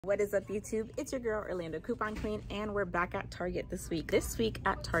What is up, YouTube? It's your girl Orlando Coupon Queen, and we're back at Target this week. This week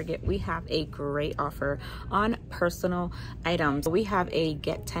at Target we have a great offer on personal items. We have a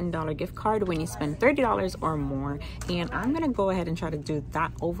get $10 gift card when you spend $30 or more, and I'm gonna go ahead and try to do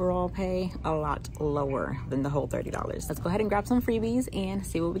that overall pay a lot lower than the whole $30. Let's go ahead and grab some freebies and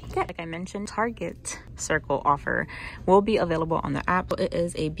see what we can get. Like I mentioned, Target Circle offer will be available on the app. It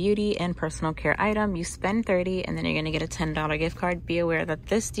is a beauty and personal care item. You spend $30 and then you're gonna get a $10 gift card. Be aware that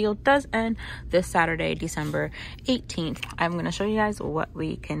this deal does end this Saturday, December 18th. I'm going to show you guys what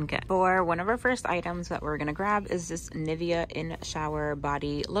we can get. For one of our first items that we're going to grab is this Nivea In Shower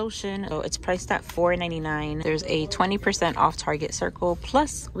Body Lotion. So it's priced at $4.99. There's a 20% off Target Circle,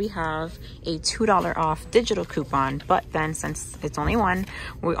 plus we have a $2 off digital coupon. But then since it's only one,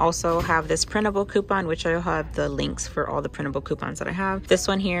 we also have this printable coupon, which I'll have the links for all the printable coupons that I have. This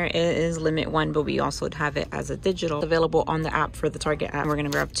one here is limit one, but we also have it as a digital available on the app for the Target app. We're going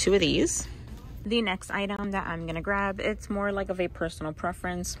to grab two of these. The next item that I'm gonna grab, it's more like of a personal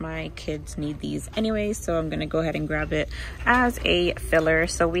preference. My kids need these anyway, so I'm gonna go ahead and grab it as a filler.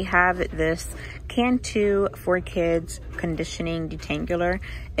 So we have this Cantu for Kids Conditioning Detangler.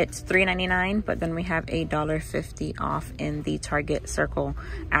 It's $3.99, but then we have a $1.50 off in the Target Circle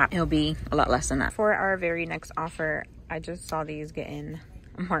app. It'll be a lot less than that. For our very next offer, I just saw these getting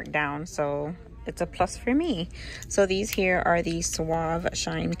marked down, so it's a plus for me. So these here are the Suave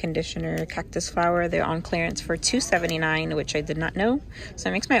Shine Conditioner Cactus Flower. They're on clearance for $2.79, which I did not know. So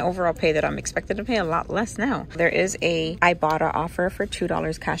it makes my overall pay that I'm expected to pay a lot less now. There is a Ibotta offer for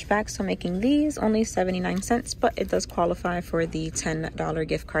 $2 cash back, so making these only 79 cents, but it does qualify for the $10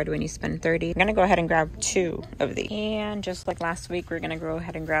 gift card when you spend $30. I'm gonna go ahead and grab two of these. And just like last week, we're gonna go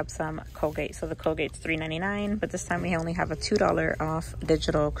ahead and grab some Colgate. So the Colgate's $3.99, but this time we only have a $2 off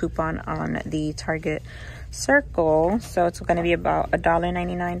digital coupon on the Target Circle, so it's going to be about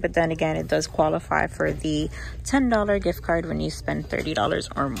 $1.99, but then again it does qualify for the $10 gift card when you spend $30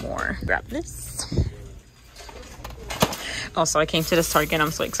 or more. Grab this. Also, I came to this Target and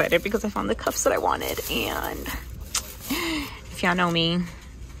I'm so excited because I found the cups that I wanted, and if y'all know me,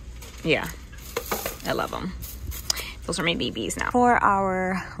 yeah, I love them. Those are my babies now. For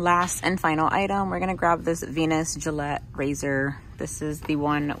our last and final item, we're gonna grab this Venus Gillette razor. This is the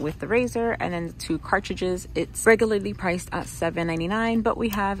one with the razor and then the two cartridges. It's regularly priced at $7.99, but we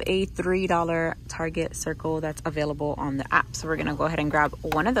have a $3 Target Circle that's available on the app. So we're gonna go ahead and grab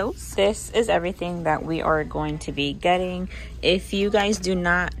one of those. This is everything that we are going to be getting. If you guys do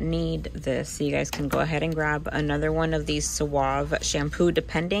not need this, you guys can go ahead and grab another one of these Suave shampoo,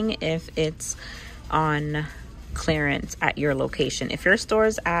 depending if it's on clearance at your location. If your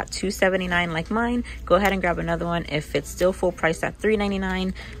store's at $2.79 like mine, go ahead and grab another one. If it's still full price at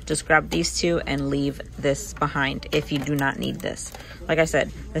 $3.99, just grab these two and leave this behind if you do not need this. Like I said,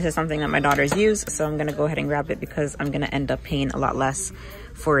 this is something that my daughters use, so I'm gonna go ahead and grab it because I'm gonna end up paying a lot less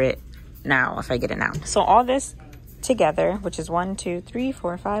for it now if I get it now. So all this together, which is 1, 2, 3,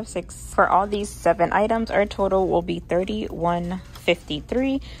 4, 5, 6, for all these 7 items, our total will be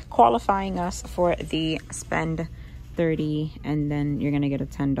 $31.53, qualifying us for the spend $30, and then you're gonna get a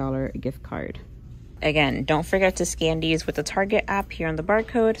 $10 gift card. Again, don't forget to scan these with the Target app here on the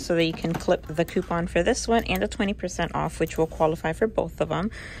barcode so that you can clip the coupon for this one and the 20% off, which will qualify for both of them.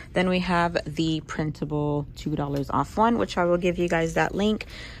 Then we have the printable $2 off one, which I will give you guys that link.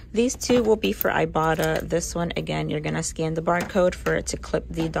 These two will be for Ibotta. This one, again, you're gonna scan the barcode for it to clip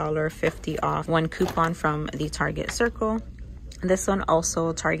the $1.50 off one coupon from the Target Circle. This one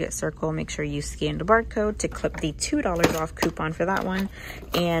also Target Circle, make sure you scan the barcode to clip the $2 off coupon for that one.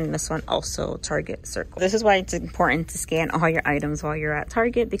 And this one also Target Circle. This is why it's important to scan all your items while you're at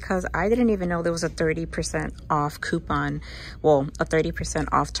Target, because I didn't even know there was a 30% off coupon, well, a 30%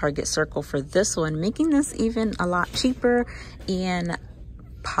 off Target Circle for this one, making this even a lot cheaper and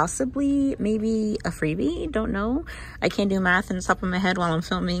possibly maybe a freebie. Don't know, I can't do math in the top of my head while I'm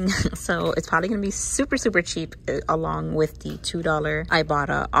filming, so it's probably gonna be super cheap along with the $2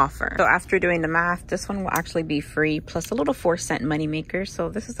 Ibotta offer. So after doing the math, this one will actually be free plus a little 4-cent money maker, so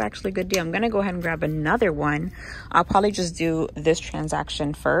this is actually a good deal. I'm gonna go ahead and grab another one. I'll probably just do this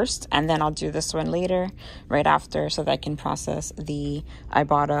transaction first and then I'll do this one later right after, so that I can process the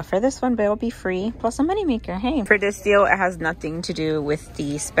Ibotta for this one, but it'll be free plus a money maker. Hey, for this deal, it has nothing to do with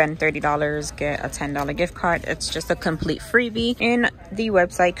the spend $30 get a $10 gift card. It's just a complete freebie. And the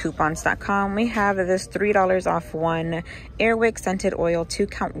website coupons.com. We have this $3 off one Airwick scented oil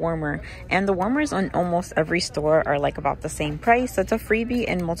 2-count warmer, and the warmers on almost every store are like about the same price, so it's a freebie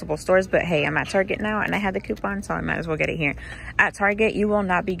in multiple stores. But hey, I'm at Target now and I had the coupon, so I might as well get it here. At Target, you will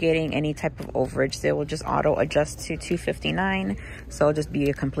not be getting any type of overage. They will just auto adjust to $2.59, so it'll just be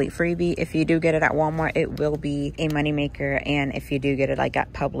a complete freebie. If you do get it at Walmart, it will be a moneymaker, and if you do get it like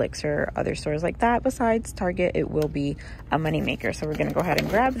at Publix or other stores like that besides Target, it will be a moneymaker. So we're gonna go ahead and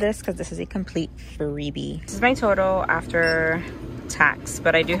grab this because this is a complete freebie. This is my total after tax,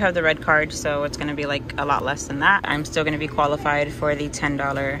 but I do have the red card, so it's gonna be like a lot less than that. I'm still gonna be qualified for the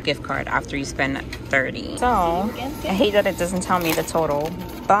 $10 gift card after you spend $30. So I hate that it doesn't tell me the total,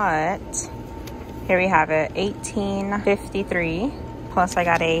 but here we have it, $18.53, plus I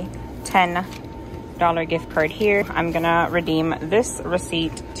got a $10 gift card here. I'm gonna redeem this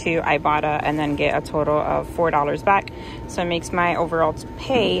receipt to Ibotta and then get a total of $4 back, so it makes my overall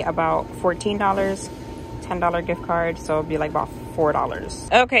pay about $14. $10 gift card, so it'll be like about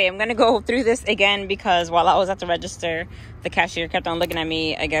 $4. Okay, I'm gonna go through this again because while I was at the register, the cashier kept on looking at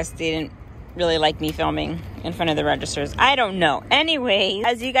me. I guess they didn't really like me filming in front of the registers. I don't know. Anyway,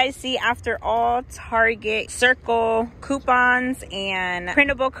 as you guys see, after all Target Circle coupons and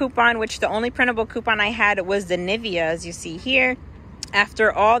printable coupon, which the only printable coupon I had was the Nivea, as you see here, after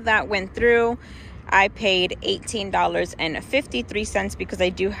all that went through, I paid $18.53 because I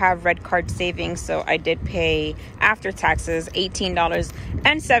do have red card savings, so I did pay after taxes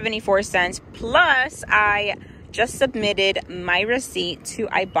 $18.74, plus I just submitted my receipt to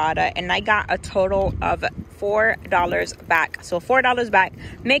Ibotta and I got a total of $4 back. So $4 back,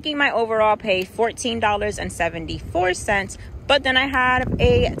 making my overall pay $14.74. But then I had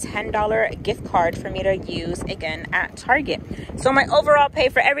a $10 gift card for me to use again at Target. So my overall pay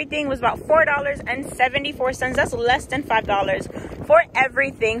for everything was about $4.74. That's less than $5 for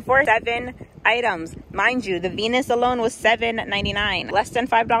everything, for 7 items. Mind you, the Venus alone was $7.99. Less than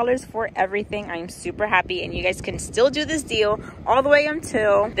 $5 for everything. I'm super happy, and you guys can still do this deal all the way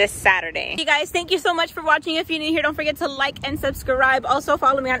until this Saturday. You guys, thank you so much for watching. If you're new here, don't forget to like and subscribe. Also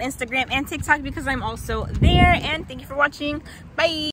follow me on Instagram and TikTok because I'm also there. And thank you for watching. Bye.